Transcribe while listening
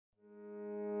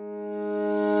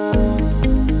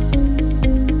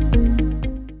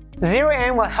Zero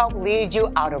In will help lead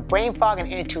you out of brain fog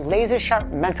and into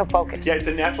laser-sharp mental focus. Yeah, it's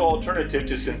a natural alternative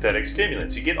to synthetic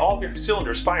stimulants. You get all of your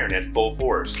cylinders firing at full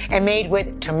force. And made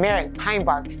with turmeric, pine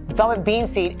bark, velvet bean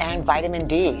seed, and vitamin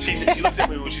D. She looks at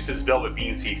me when she says velvet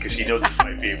bean seed because she knows it's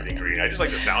my favorite ingredient. I just like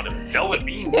the sound of it. Velvet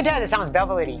beans. It does. It sounds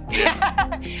velvety.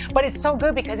 Yeah. But it's so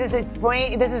good because this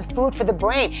is food for the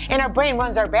brain. And our brain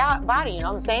runs our body, you know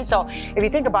what I'm saying? So if you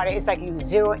think about it, it's like you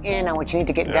zero in on what you need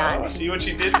to get done. See what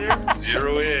she did there?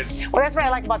 Zero in. Well, that's what I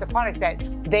like about the products, that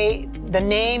the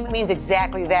name means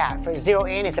exactly that. For Zero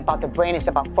In, it's about the brain, it's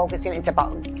about focusing, it's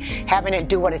about having it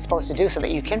do what it's supposed to do so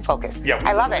that you can focus. Yeah,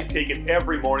 I love it. Take it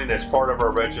every morning as part of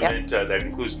our regimen. Yep. That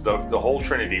includes the whole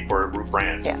trinity for Root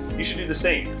Brands. Yes. You should do the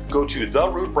same. Go to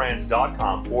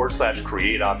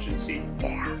therootbrands.com/create option C.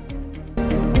 Yeah.